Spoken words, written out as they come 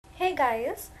Hey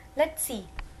guys, let's see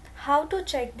how to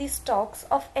check the stocks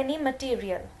of any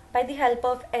material by the help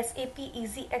of SAP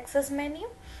Easy Access menu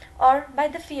or by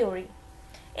the FIORI.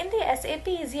 In the SAP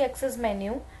Easy Access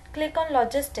menu, click on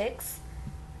Logistics,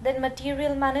 then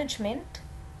Material Management.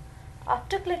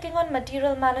 After clicking on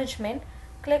Material Management,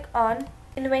 click on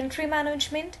Inventory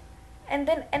Management and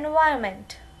then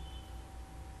Environment.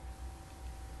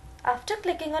 After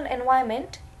clicking on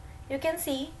Environment, you can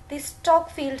see the stock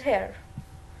field here.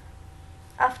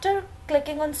 After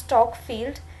clicking on stock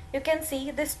field, you can see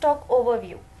the stock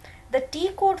overview. The T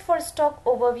code for stock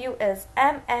overview is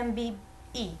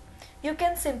MMBE. You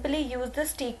can simply use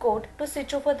this T code to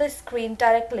switch over the screen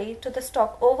directly to the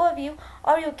stock overview,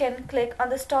 or you can click on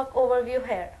the stock overview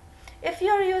here. If you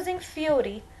are using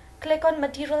FIORI, click on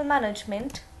Material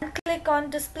Management and click on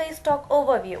Display Stock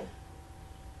Overview.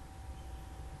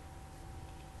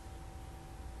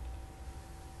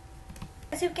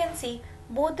 As you can see,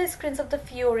 both the screens of the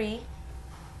FIORI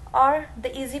or the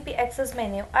SAPEaccess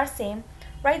menu are same.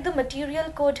 Write the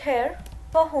material code here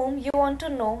for whom you want to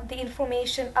know the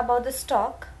information about the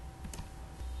stock.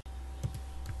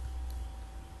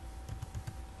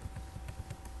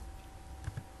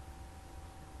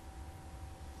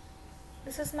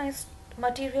 This is my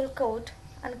material code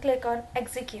and click on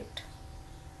execute.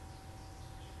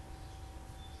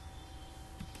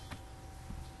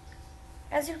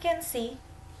 As you can see,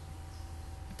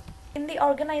 in the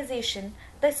organization,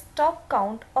 the stock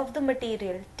count of the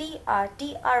material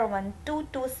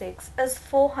TR1226 is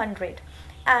 400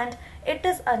 and it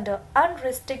is under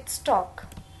unrestricted stock.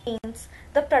 Means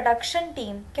the production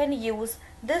team can use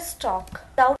this stock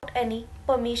without any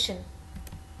permission.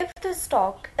 If the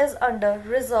stock is under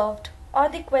reserved or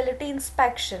the quality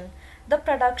inspection, the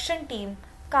production team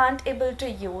can't able to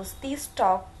use the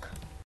stock